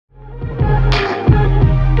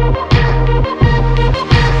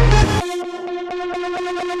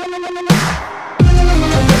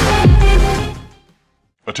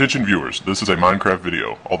Attention viewers, this is a Minecraft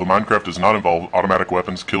video. Although Minecraft does not involve automatic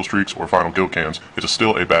weapons, kill streaks, or final kill cams, it is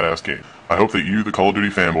still a badass game. I hope that you, the Call of Duty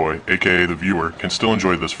fanboy, aka the viewer, can still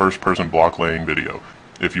enjoy this first-person block laying video.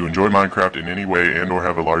 If you enjoy Minecraft in any way and or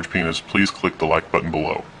have a large penis, please click the like button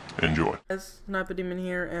below. Enjoy. Guys, Sniper Demon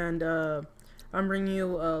here, and I'm bringing you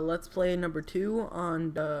Let's Play number 2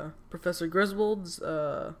 on Professor Grizwald's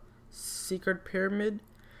Secret Pyramid,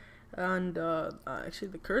 and actually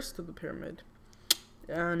the Curse to the Pyramid.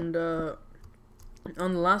 And on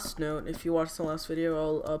the last note, if you watched the last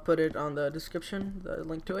video, I'll put it on the description, the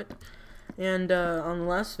link to it. And on the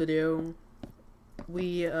last video,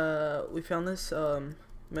 we found this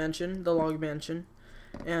mansion, the log mansion,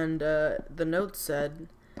 and the note said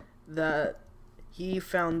that he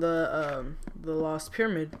found the lost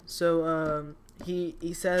pyramid. So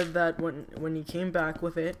he said that when he came back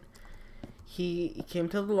with it, he came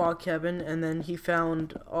to the log cabin, and then he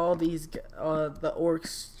found all these the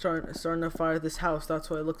orcs starting to fire this house. That's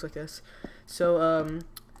why it looks like this. So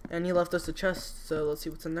and he left us a chest. So let's see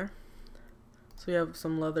what's in there. So we have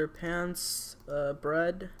some leather pants,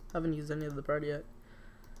 bread. Haven't used any of the bread yet.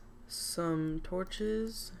 Some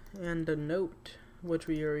torches and a note, which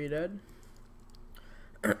we already did.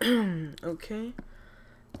 Okay,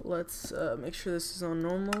 let's make sure this is on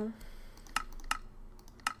normal.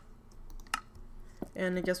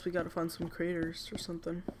 And I guess we gotta find some craters or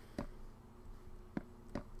something.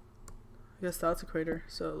 I guess that's a crater,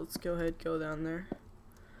 so let's go ahead, go down there.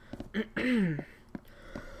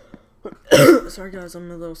 Sorry guys, I'm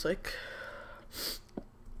a little sick.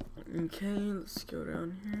 Okay, let's go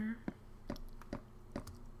down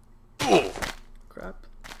here. Crap.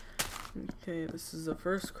 Okay, this is the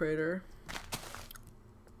first crater.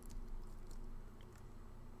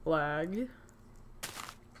 Lag.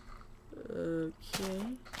 Okay.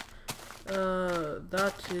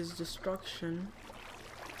 That is destruction.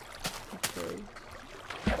 Okay.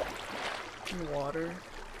 And water.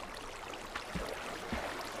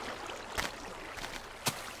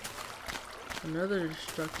 Another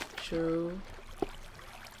destruction.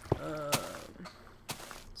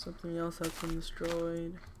 Something else has been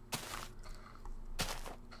destroyed.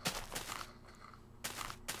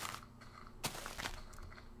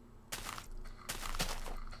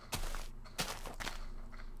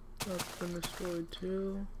 That's been destroyed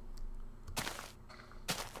too.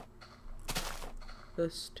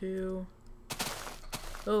 This too.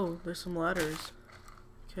 Oh, there's some ladders.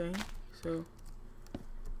 Okay, so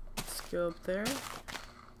let's go up there.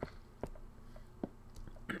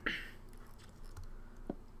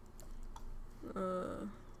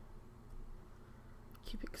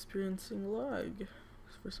 Keep experiencing lag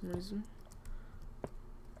for some reason.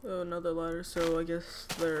 Oh, another ladder. So I guess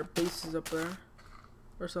their base is up there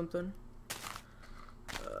or something.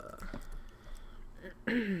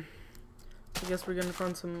 I guess we're gonna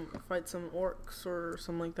fight some orcs or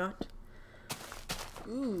something like that.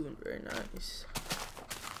 Ooh, very nice.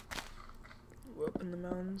 We're up in the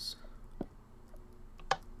mountains.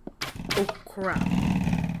 Oh crap!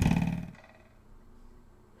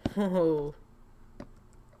 Whoa!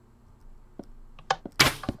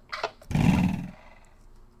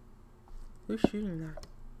 Who's shooting that?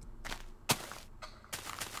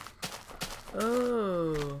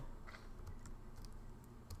 Oh,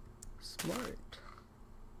 smart.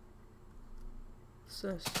 What's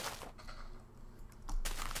this?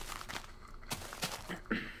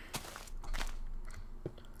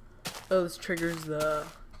 Oh, this triggers the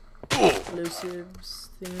explosives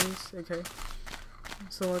thingies. Okay,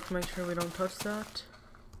 so let's make sure we don't touch that.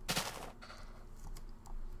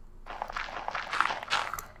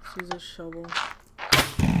 Let's use a shovel.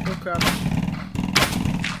 Oh crap.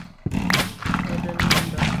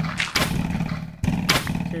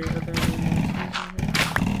 Okay, are there any monsters in here?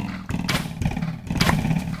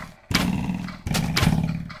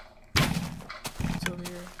 What's over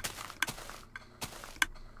here?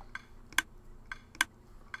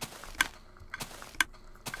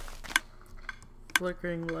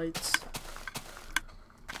 Flickering lights.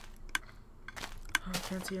 Oh, I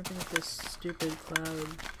can't see anything with this stupid cloud.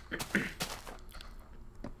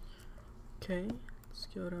 Okay, let's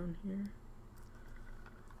go down here.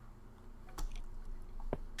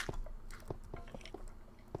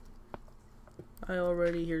 I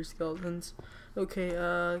already hear skeletons. Okay,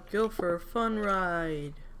 go for a fun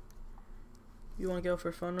ride. You wanna go for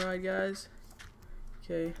a fun ride, guys?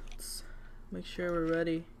 Okay, let's make sure we're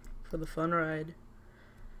ready for the fun ride.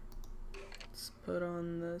 Let's put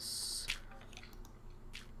on this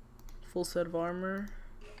full set of armor.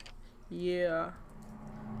 Yeah.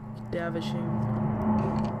 Davishing.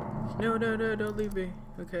 No, don't leave me.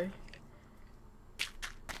 Okay.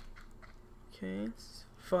 Okay,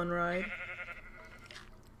 fun ride.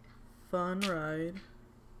 Fun ride.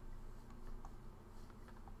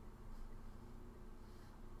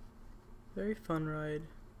 Very fun ride.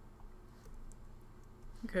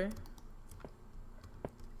 Okay.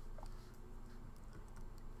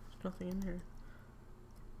 There's nothing in here.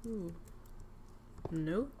 Ooh.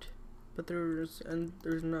 Note? But there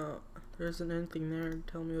isn't anything there to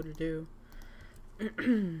tell me what to do.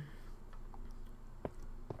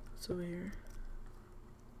 What's over here?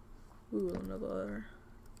 Ooh, another letter.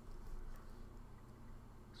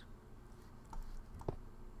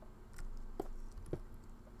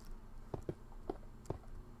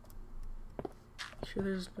 Sure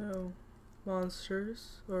there's no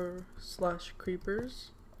monsters or /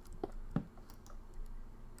 creepers.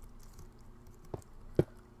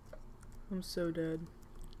 I'm so dead.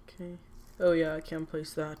 Okay. Oh yeah, I can't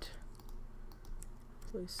place that.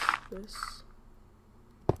 Place this.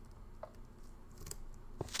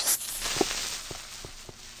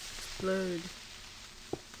 Explode.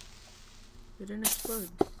 It didn't explode.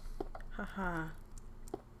 Haha.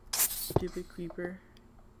 Stupid creeper.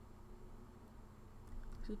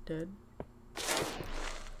 Is it dead?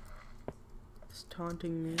 It's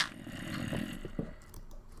taunting me.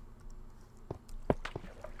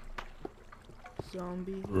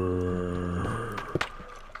 Zombie.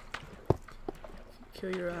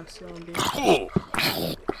 Kill your ass, zombie.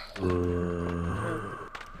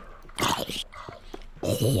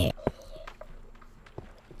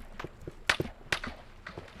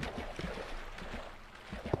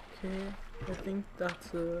 Okay, I think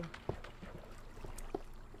that's a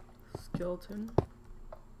skeleton.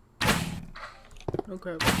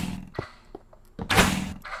 Okay.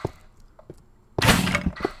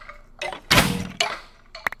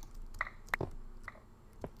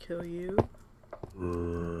 Kill you. Oh,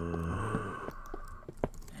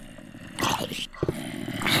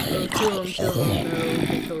 kill him, kill him. No,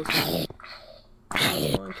 he kills him.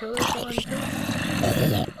 Come on, kill it, come on,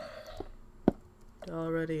 kill it.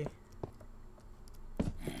 Already.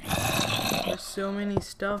 There's so many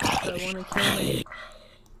stuff that want to kill me.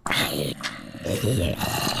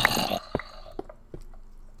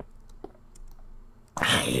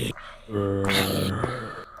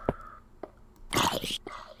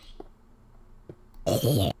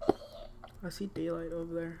 I see daylight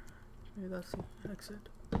over there. Maybe that's the exit.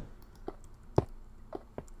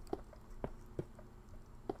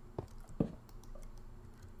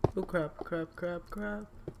 Oh crap, crap, crap, crap.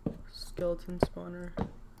 Skeleton spawner.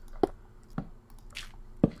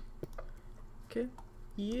 Okay.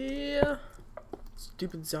 Yeah.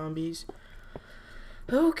 Stupid zombies.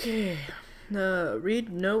 Okay.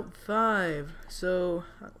 Read note 5. So,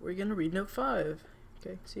 we're gonna read note 5.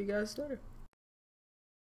 Okay, see you guys later.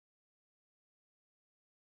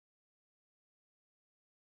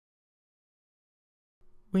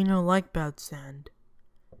 We no like bad sand.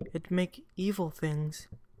 It make evil things.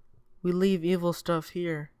 We leave evil stuff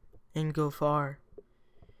here and go far.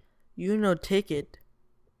 You no take it.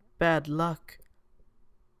 Bad luck.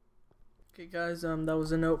 Okay guys, that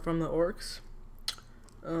was a note from the orcs.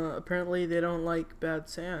 Apparently they don't like bad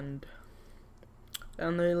sand.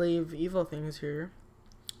 And they leave evil things here.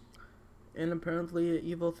 And apparently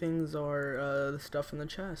evil things are the stuff in the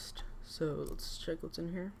chest. So let's check what's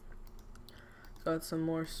in here. Got some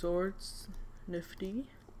more swords. Nifty.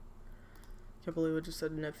 Can't believe I just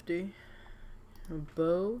said nifty. A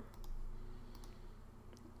bow.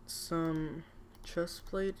 Some chest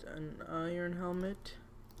plate, an iron helmet.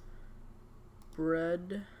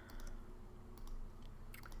 Bread.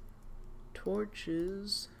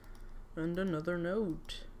 Torches. And another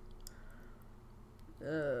note.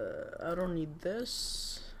 I don't need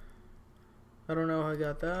this. I don't know how I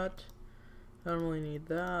got that. I don't really need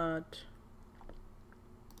that.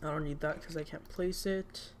 I don't need that because I can't place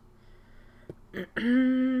it. Okay,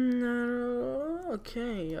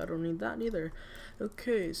 I don't need that either.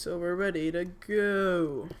 Okay, so we're ready to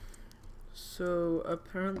go. So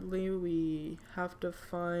apparently we have to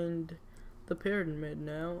find the pyramid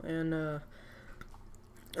now, and I'm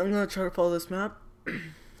gonna try to follow this map.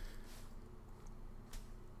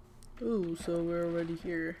 Ooh, so we're already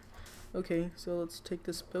here. Okay, so let's take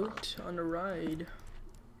this boat on a ride.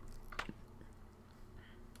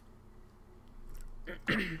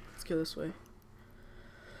 Let's go this way.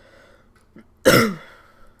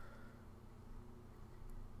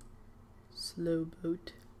 Slow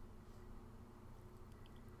boat.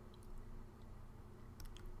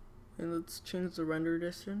 And let's change the render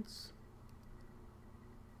distance.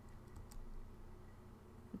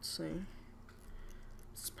 Let's see.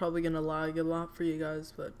 It's probably gonna lag a lot for you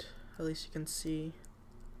guys, but at least you can see.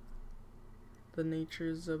 the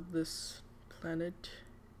natures of this planet,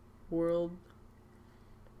 world.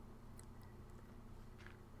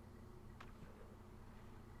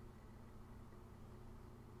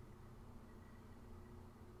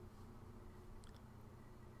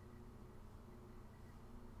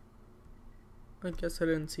 I guess I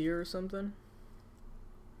didn't see her or something.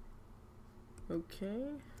 Okay.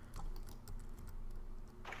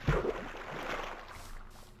 Let's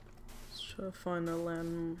try to find a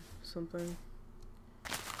land, something.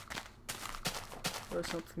 Or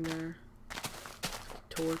something there.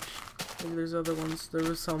 Torch. Maybe there's other ones. There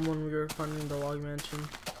was someone we were finding in the log mansion.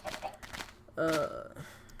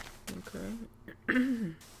 Okay.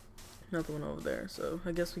 Another one over there. So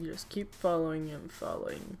I guess we just keep following and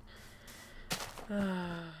following.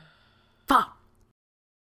 Fuck!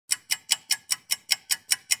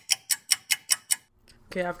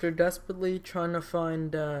 Okay, after desperately trying to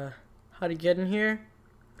find how to get in here,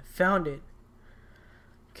 I found it.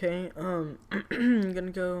 Okay, I'm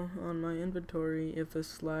gonna go on my inventory if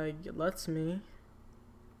this lag lets me.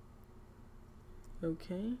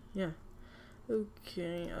 Okay, yeah.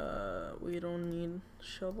 Okay, we don't need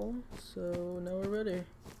shovel, so now we're ready.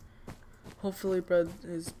 Hopefully bread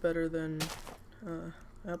is better than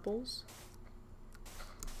apples.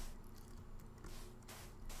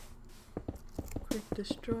 Quick,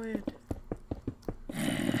 destroy it.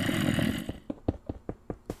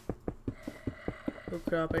 Oh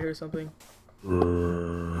crap, I hear something.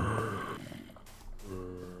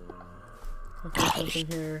 Okay, something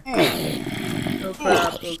here. Oh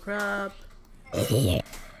crap, oh crap. Okay,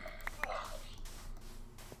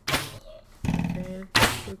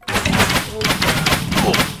 oh crap.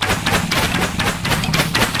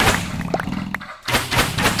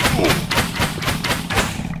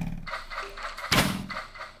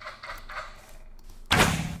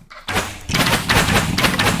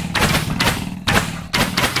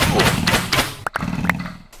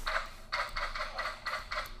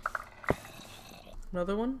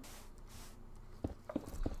 Another one?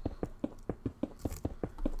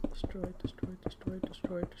 Destroy, destroy, destroy,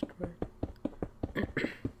 destroy, destroy.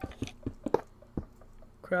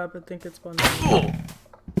 Crap, I think it's spawned.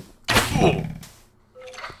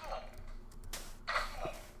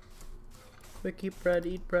 Quick, eat bread,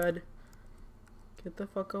 eat bread. Get the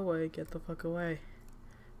fuck away, get the fuck away.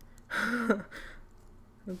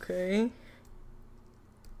 Okay.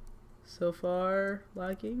 So far,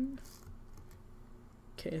 lagging.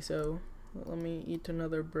 Okay, so let me eat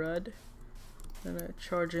another bread. And I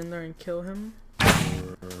charge in there and kill him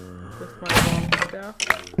with my long staff.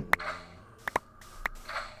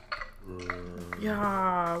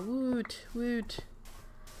 Yeah, woot, woot.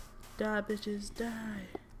 Die, bitches, die.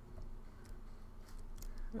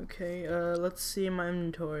 Okay, let's see my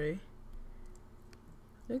inventory.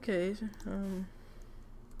 Okay, I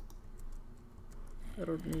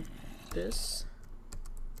don't need this.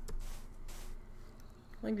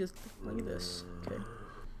 Like this, like this. Okay.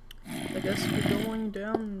 I guess we're going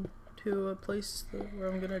down to a place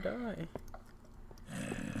where I'm gonna die.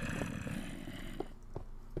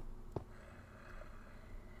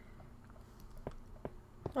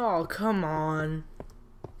 Oh, come on.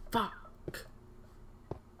 Fuck.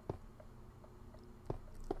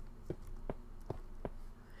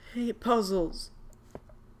 I hate puzzles.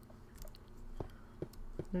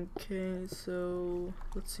 Okay, so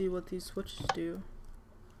let's see what these switches do.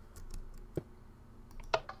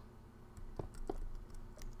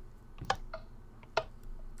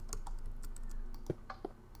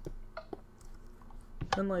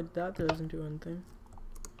 And like that doesn't do anything.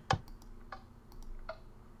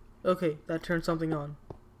 Okay, that turned something on.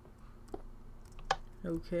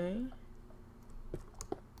 Okay.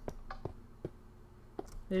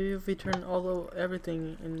 Maybe if we turn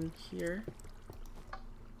everything in here.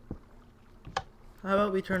 How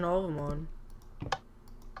about we turn all of them on?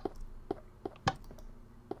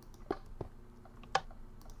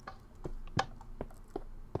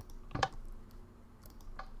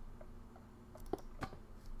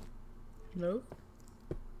 Nope.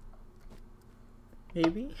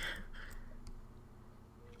 Maybe?